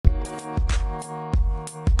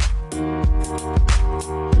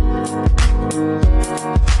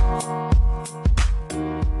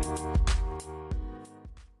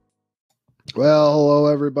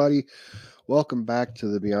everybody. Welcome back to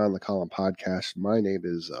the Beyond the Column podcast. My name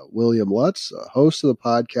is William Lutz, host of the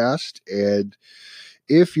podcast. And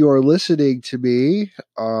if you're listening to me,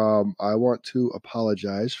 I want to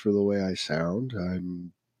apologize for the way I sound.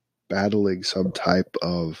 I'm battling some type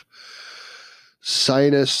of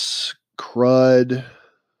sinus crud,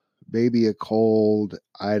 maybe a cold.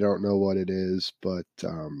 I don't know what it is, but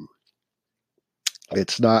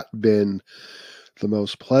it's not been the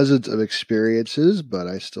most pleasant of experiences, but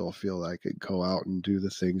I still feel I could go out and do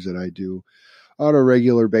the things that I do on a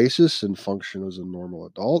regular basis and function as a normal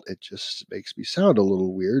adult. It just makes me sound a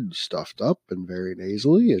little weird and stuffed up and very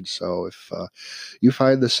nasally. And so if you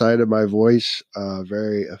find the side of my voice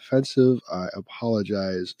very offensive, I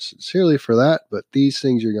apologize sincerely for that, but these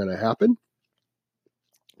things are going to happen.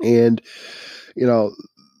 And, you know,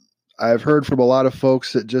 I've heard from a lot of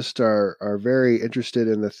folks that just are very interested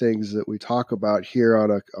in the things that we talk about here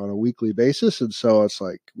on a weekly basis. And so it's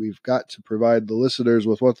like we've got to provide the listeners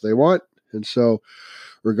with what they want. And so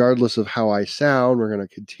regardless of how I sound, we're going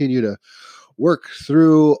to continue to work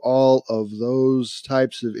through all of those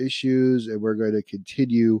types of issues, and we're going to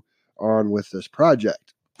continue on with this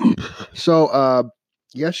project. So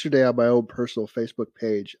yesterday on my own personal Facebook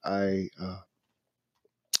page, I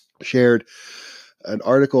shared an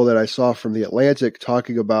article that I saw from The Atlantic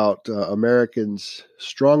talking about Americans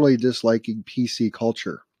strongly disliking PC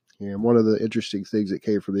culture. And one of the interesting things that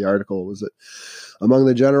came from the article was that among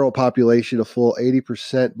the general population, a full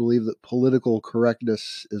 80% believe that political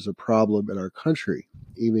correctness is a problem in our country.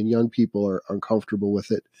 Even young people are uncomfortable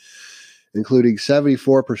with it, including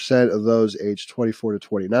 74% of those aged 24 to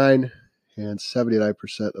 29 and 79%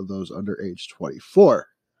 of those under age 24.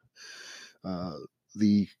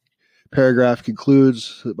 The paragraph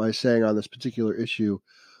concludes by saying on this particular issue,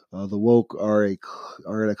 the woke are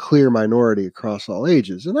in a clear minority across all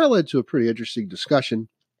ages. And that led to a pretty interesting discussion.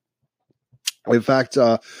 In fact,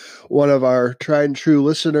 one of our tried and true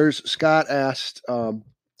listeners, Scott, asked,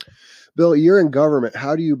 Bill, you're in government.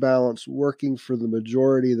 How do you balance working for the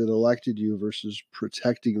majority that elected you versus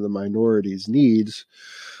protecting the minority's needs?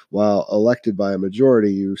 While elected by a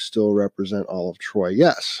majority, you still represent all of Troy.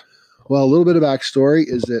 Yes. Well, a little bit of backstory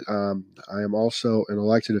is that I am also an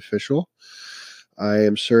elected official. I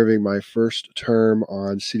am serving my first term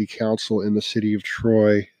on city council in the city of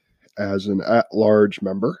Troy as an at-large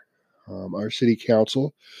member. Our city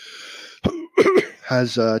council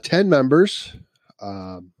has 10 members.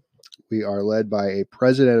 We are led by a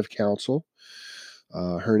president of council.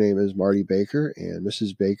 Her name is Marty Baker, and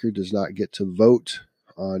Mrs. Baker does not get to vote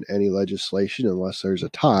on any legislation unless there's a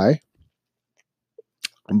tie.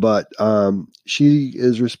 But she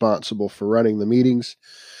is responsible for running the meetings,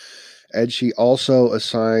 and she also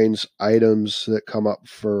assigns items that come up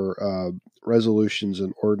for resolutions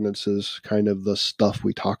and ordinances, kind of the stuff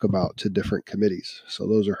we talk about, to different committees. So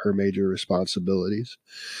those are her major responsibilities.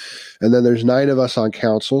 And then there's 9 of us on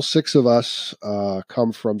council. 6 of us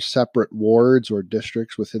come from separate wards or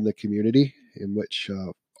districts within the community, in which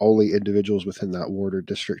only individuals within that ward or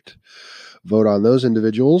district vote on those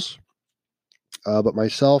individuals. But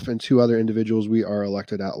myself and 2 other individuals, we are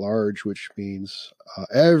elected at large, which means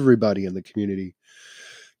everybody in the community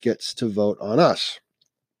gets to vote on us.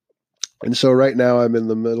 And so right now I'm in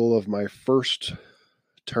the middle of my first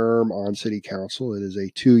term on city council. It is a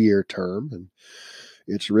 2-year term, and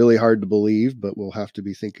it's really hard to believe, but we'll have to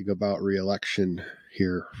be thinking about re-election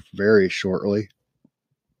here very shortly.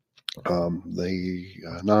 The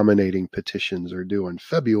nominating petitions are due in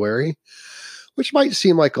February, which might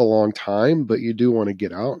seem like a long time, but you do want to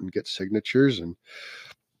get out and get signatures and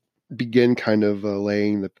begin kind of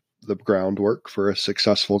laying the groundwork for a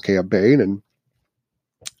successful campaign. And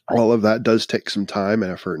all of that does take some time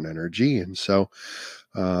and effort and energy. And so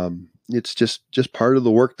it's just part of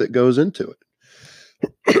the work that goes into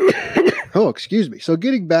it. Oh, excuse me. So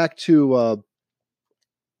getting back to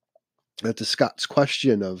Scott's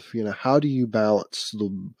question of, how do you balance the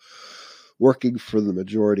working for the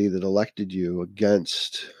majority that elected you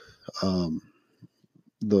against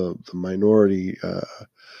the minority.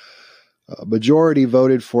 Majority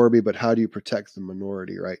voted for me, but how do you protect the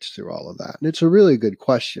minority rights through all of that? And it's a really good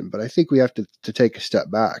question, but I think we have to take a step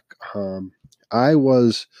back. I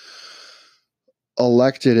was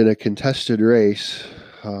elected in a contested race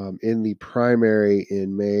in the primary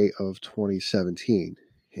in May of 2017.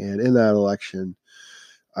 And in that election,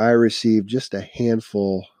 I received just a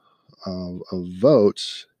handful of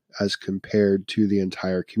votes as compared to the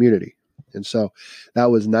entire community. And so that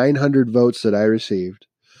was 900 votes that I received.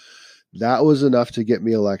 That was enough to get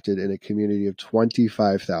me elected in a community of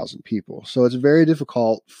 25,000 people. So it's very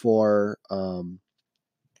difficult for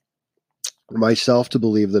myself to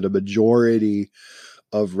believe that a majority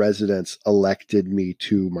of residents elected me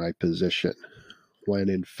to my position, when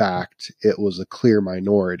in fact it was a clear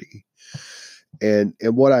minority. And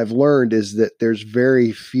what I've learned is that there's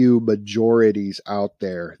very few majorities out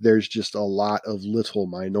there. There's just a lot of little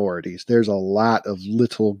minorities. There's a lot of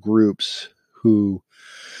little groups who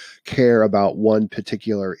care about one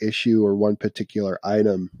particular issue or one particular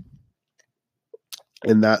item.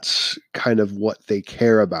 And that's kind of what they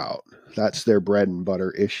care about. That's their bread and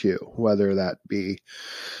butter issue, whether that be,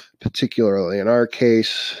 particularly in our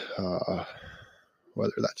case,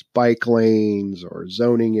 whether that's bike lanes or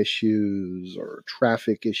zoning issues or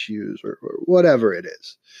traffic issues or whatever it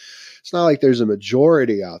is. It's not like there's a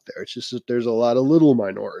majority out there. It's just that there's a lot of little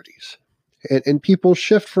minorities, and people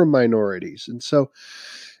shift from minorities. And so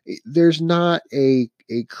there's not a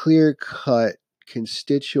clear-cut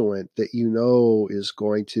constituent that you know is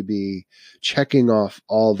going to be checking off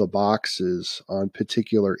all the boxes on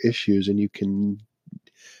particular issues, and you can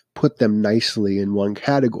put them nicely in one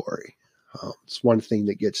category. It's one thing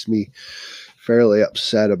that gets me fairly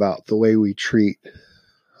upset about the way we treat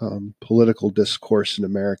political discourse in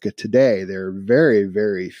America today. There are very,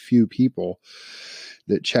 very few people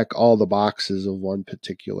that check all the boxes of one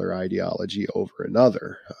particular ideology over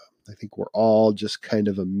another. I think we're all just kind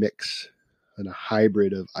of a mix and a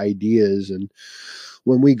hybrid of ideas. And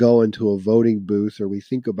when we go into a voting booth or we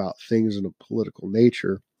think about things in a political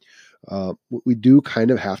nature, we do kind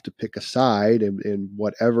of have to pick a side, and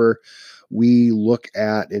whatever we look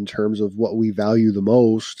at in terms of what we value the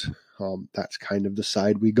most, that's kind of the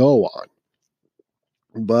side we go on.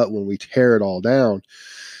 But when we tear it all down,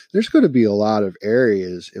 there's going to be a lot of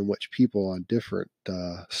areas in which people on different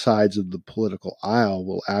sides of the political aisle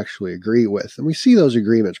will actually agree with. And we see those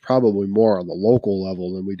agreements probably more on the local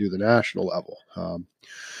level than we do the national level.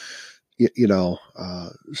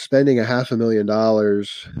 Spending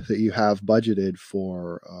 $500,000 that you have budgeted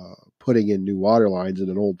for putting in new water lines in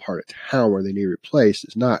an old part of town where they need replaced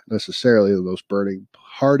is not necessarily the most burning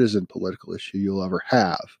partisan political issue you'll ever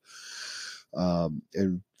have.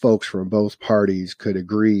 And folks from both parties could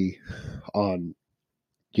agree on,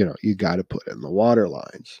 you got to put in the water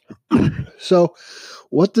lines. So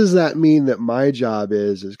what does that mean that my job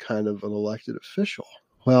is as kind of an elected official?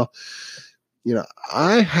 Well,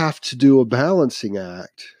 I have to do a balancing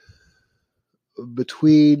act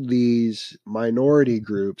between these minority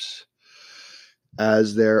groups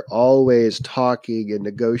as they're always talking and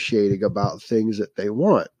negotiating about things that they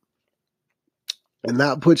want. And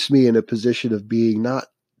that puts me in a position of being not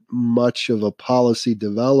much of a policy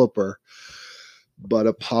developer, but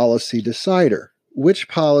a policy decider. Which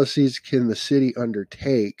policies can the city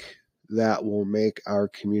undertake that will make our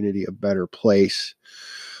community a better place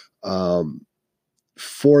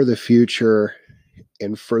for the future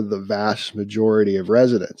and for the vast majority of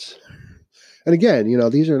residents? And again,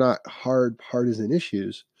 these are not hard partisan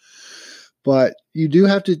issues, but you do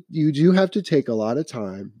have to take a lot of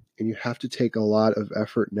time, and you have to take a lot of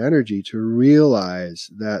effort and energy to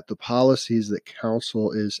realize that the policies that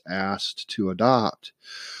council is asked to adopt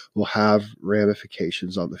will have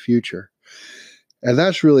ramifications on the future. And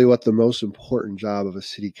that's really what the most important job of a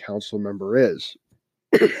city council member is.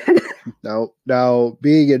 Now,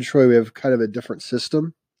 being in Troy, we have kind of a different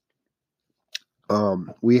system.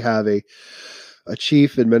 We have a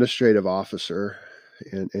chief administrative officer,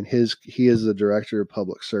 and he is the director of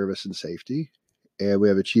public service and safety. And we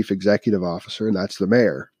have a chief executive officer, and that's the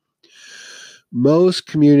mayor. Most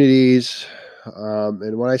communities,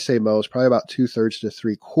 and when I say most, probably about 2/3 to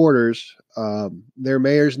 3/4, their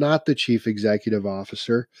mayor's not the chief executive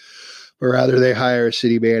officer, but rather they hire a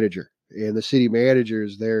city manager. And the city manager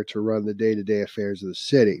is there to run the day-to-day affairs of the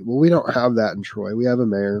city. Well, we don't have that in Troy. We have a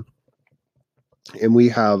mayor, and we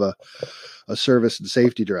have a service and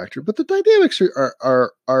safety director. But the dynamics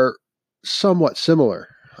are somewhat similar.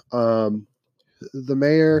 The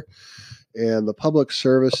mayor and the public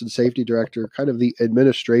service and safety director, kind of the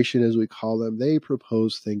administration as we call them, they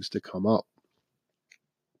propose things to come up.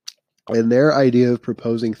 And their idea of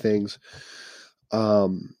proposing things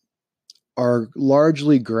are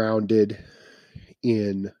largely grounded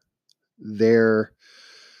in their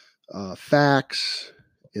facts,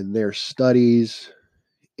 in their studies,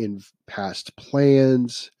 in past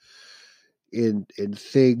plans, in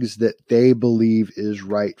things that they believe is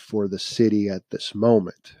right for the city at this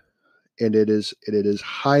moment. And it is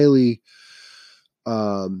highly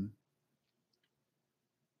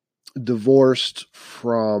divorced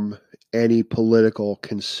from any political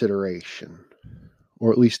consideration,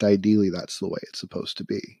 or at least ideally that's the way it's supposed to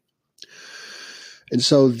be. And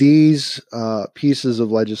so these pieces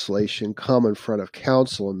of legislation come in front of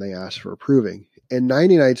council and they ask for approving. And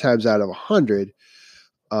 99 times out of 100,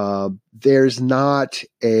 there's not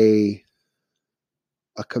a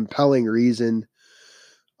compelling reason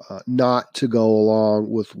not to go along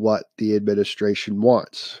with what the administration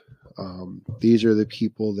wants. These are the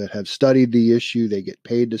people that have studied the issue. They get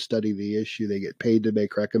paid to study the issue. They get paid to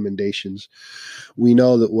make recommendations. We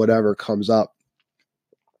know that whatever comes up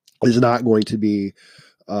is not going to be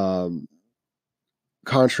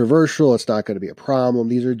controversial. It's not going to be a problem.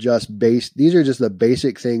 These are just the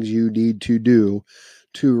basic things you need to do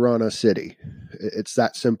to run a city. It's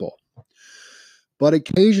that simple. But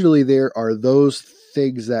occasionally there are those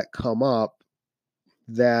things that come up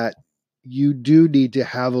that you do need to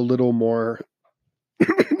have a little more,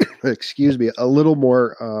 a little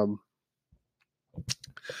more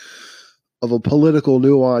of a political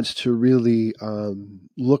nuance to really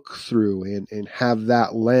look through and have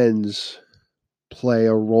that lens play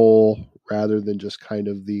a role rather than just kind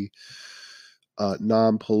of the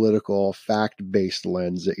non-political, fact-based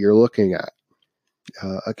lens that you're looking at.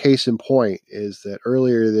 A case in point is that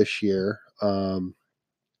earlier this year,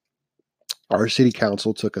 our city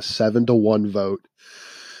council took a 7-1 vote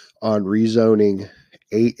on rezoning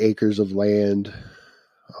 8 acres of land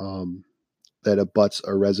that abuts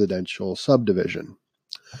a residential subdivision.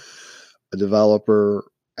 A developer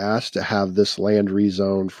asked to have this land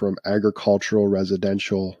rezoned from agricultural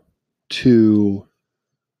residential to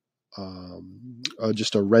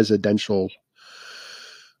just a residential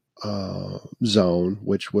zone,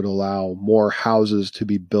 which would allow more houses to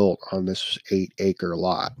be built on this 8-acre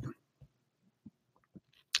lot.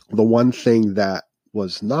 The one thing that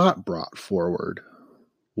was not brought forward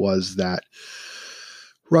was that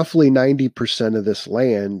roughly 90% of this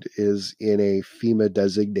land is in a FEMA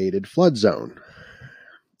designated flood zone.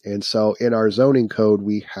 And so in our zoning code,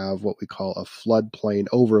 we have what we call a floodplain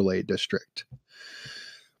overlay district.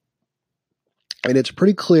 And it's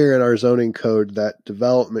pretty clear in our zoning code that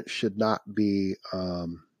development should not be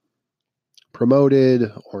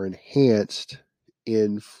promoted or enhanced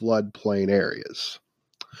in floodplain areas.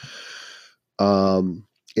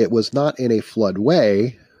 It was not in a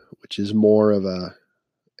floodway, which is more of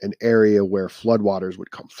an area where floodwaters would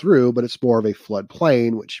come through, but it's more of a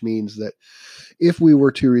floodplain, which means that if we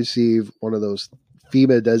were to receive one of those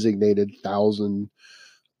FEMA designated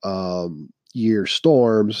 1,000-year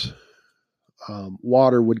storms,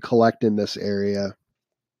 water would collect in this area,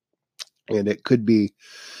 and it could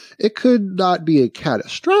not be a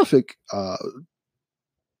catastrophic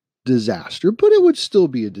disaster, but it would still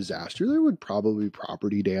be a disaster. There would probably be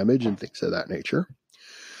property damage and things of that nature.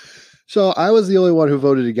 So I was the only one who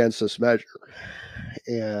voted against this measure,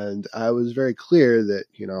 and I was very clear that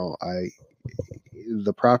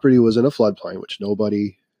the property was in a floodplain, which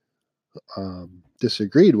nobody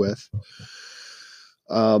disagreed with.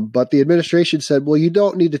 But the administration said, well, you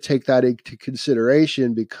don't need to take that into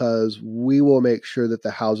consideration because we will make sure that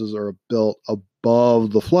the houses are built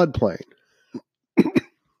above the floodplain,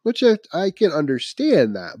 which I can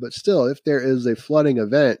understand that. But still, if there is a flooding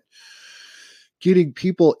event, getting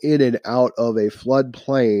people in and out of a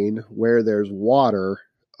floodplain where there's water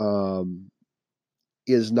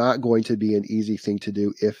is not going to be an easy thing to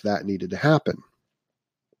do if that needed to happen.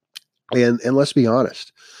 And let's be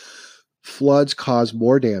honest. Floods cause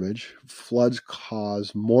more damage. Floods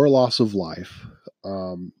cause more loss of life.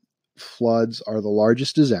 Floods are the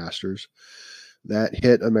largest disasters that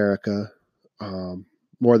hit America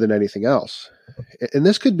more than anything else. And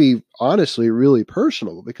this could be honestly really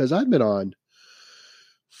personal because I've been on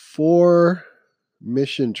 4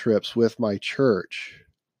 mission trips with my church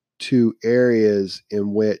to areas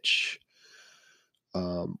in which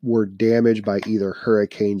were damaged by either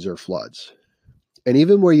hurricanes or floods. And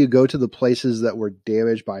even where you go to the places that were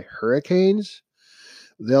damaged by hurricanes,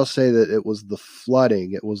 they'll say that it was the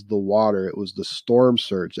flooding, it was the water, it was the storm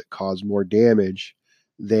surge that caused more damage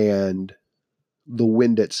than the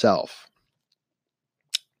wind itself.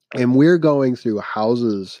 And we're going through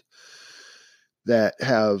houses that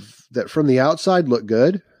from the outside look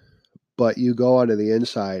good, but you go onto the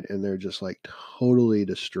inside and they're just like totally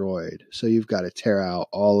destroyed. So you've got to tear out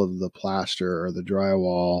all of the plaster or the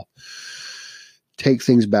drywall, take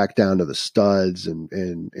things back down to the studs and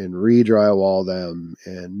re-drywall them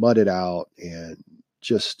and mud it out, and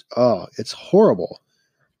just, it's horrible.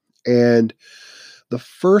 And the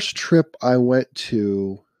first trip I went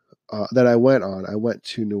to, I went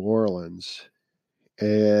to New Orleans,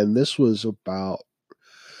 and this was about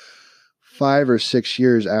 5 or 6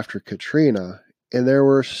 years after Katrina, and there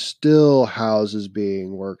were still houses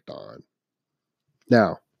being worked on.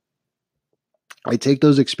 Now, I take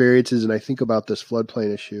those experiences and I think about this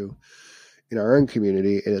floodplain issue in our own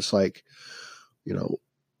community, and it's like,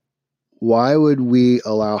 why would we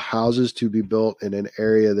allow houses to be built in an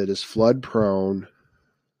area that is flood prone,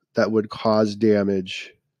 that would cause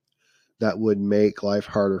damage, that would make life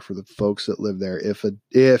harder for the folks that live there if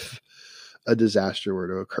a disaster were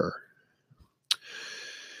to occur?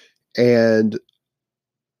 And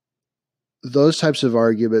those types of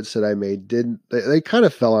arguments that I made they kind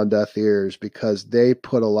of fell on deaf ears, because they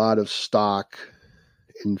put a lot of stock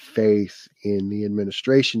and faith in the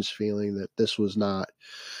administration's feeling that this was not,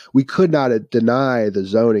 we could not deny the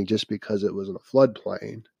zoning just because it was in a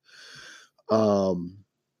floodplain.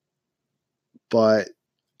 But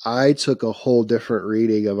I took a whole different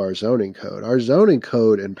reading of our zoning code. Our zoning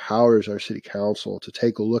code empowers our city council to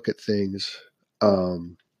take a look at things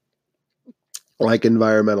like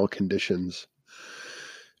environmental conditions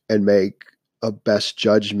and make a best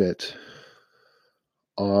judgment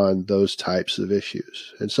on those types of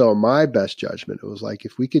issues. And so my best judgment, it was like,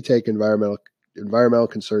 if we could take environmental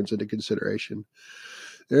concerns into consideration,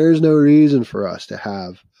 there's no reason for us to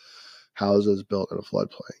have houses built in a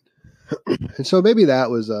floodplain. And so maybe that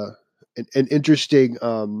was an interesting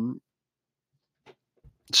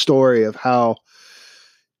story of how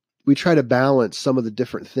we try to balance some of the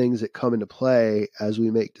different things that come into play as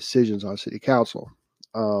we make decisions on city council.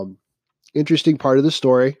 Interesting part of the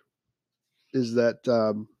story is that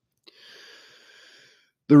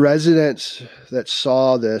the residents that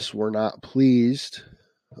saw this were not pleased,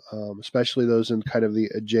 especially those in kind of the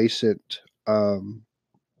adjacent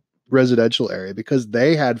residential area, because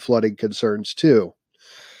they had flooding concerns too.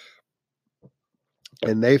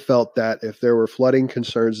 And they felt that if there were flooding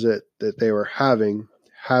concerns that they were having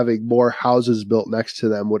more houses built next to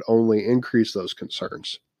them would only increase those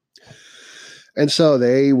concerns. And so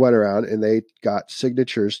they went around and they got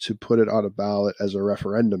signatures to put it on a ballot as a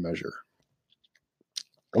referendum measure.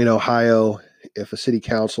 In Ohio, if a city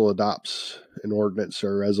council adopts an ordinance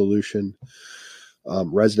or a resolution,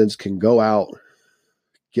 residents can go out,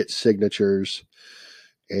 get signatures,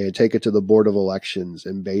 and take it to the Board of Elections.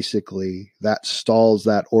 And basically that stalls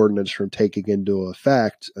that ordinance from taking into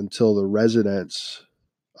effect until the residents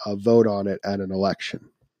vote on it at an election.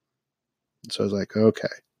 So I was like, okay.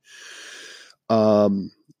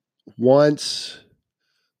 Once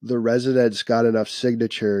the residents got enough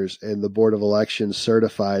signatures and the Board of Elections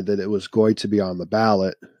certified that it was going to be on the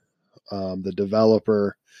ballot, the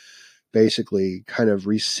developer basically kind of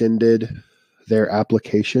rescinded their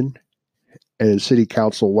application, and city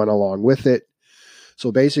council went along with it.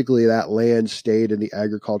 So basically that land stayed in the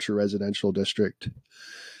agriculture residential district,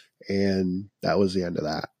 and that was the end of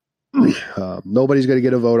that. Nobody's going to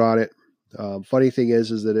get a vote on it. Funny thing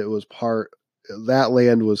is that it was that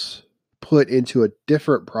land was put into a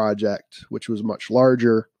different project, which was much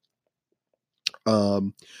larger.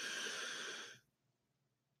 That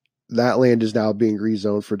land is now being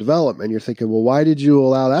rezoned for development. And you're thinking, well, why did you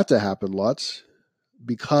allow that to happen, Lutz?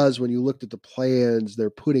 Because when you looked at the plans, they're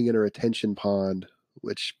putting in a retention pond,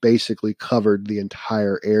 which basically covered the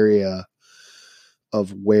entire area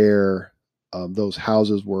of where those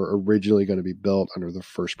houses were originally going to be built under the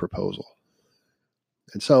first proposal.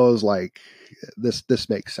 And so it was like, this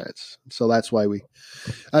makes sense. So that's why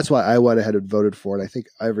I went ahead and voted for it. I think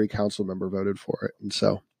every council member voted for it. And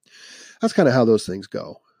so that's kind of how those things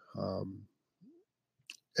go.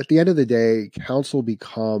 At the end of the day, council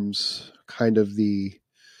becomes kind of the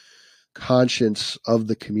conscience of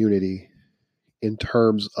the community in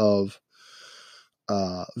terms of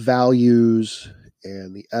values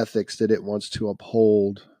and the ethics that it wants to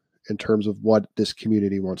uphold in terms of what this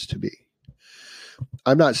community wants to be.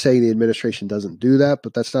 I'm not saying the administration doesn't do that,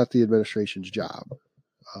 but that's not the administration's job.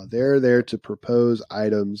 They're there to propose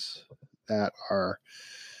items that are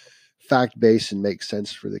fact-based and make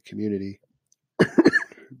sense for the community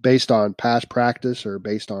based on past practice or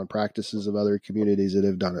based on practices of other communities that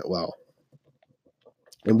have done it well.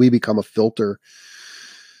 And we become a filter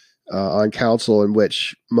on council in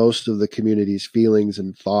which most of the community's feelings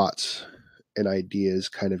and thoughts and ideas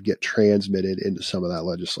kind of get transmitted into some of that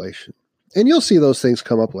legislation. And you'll see those things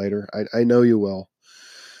come up later. I know you will.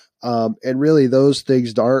 And really, those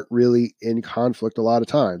things aren't really in conflict a lot of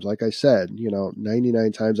times. Like I said,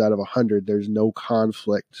 99 times out of 100, there's no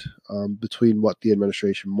conflict between what the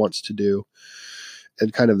administration wants to do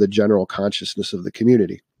and kind of the general consciousness of the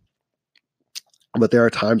community. But there are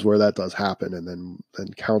times where that does happen, and then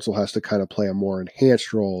council has to kind of play a more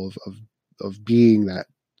enhanced role of being that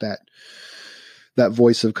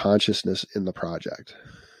voice of consciousness in the project.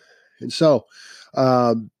 And so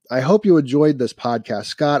I hope you enjoyed this podcast,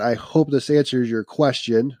 Scott. I hope this answers your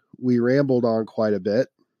question. we rambled on quite a bit.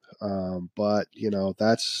 But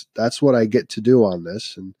that's what I get to do on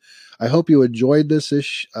this. And I hope you enjoyed this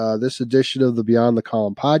edition of the Beyond the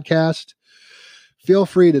Column podcast. Feel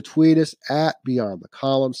free to tweet us at Beyond the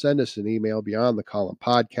Column. Send us an email,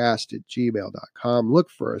 beyondthecolumnpodcast@gmail.com.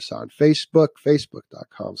 Look for us on Facebook,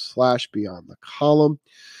 facebook.com/Beyond the Column.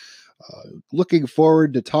 Looking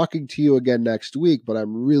forward to talking to you again next week, but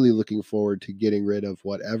I'm really looking forward to getting rid of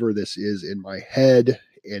whatever this is in my head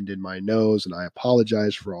and in my nose. And I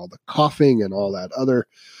apologize for all the coughing and all that other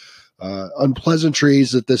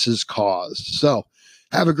unpleasantries that this has caused. So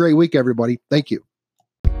have a great week, everybody. Thank you.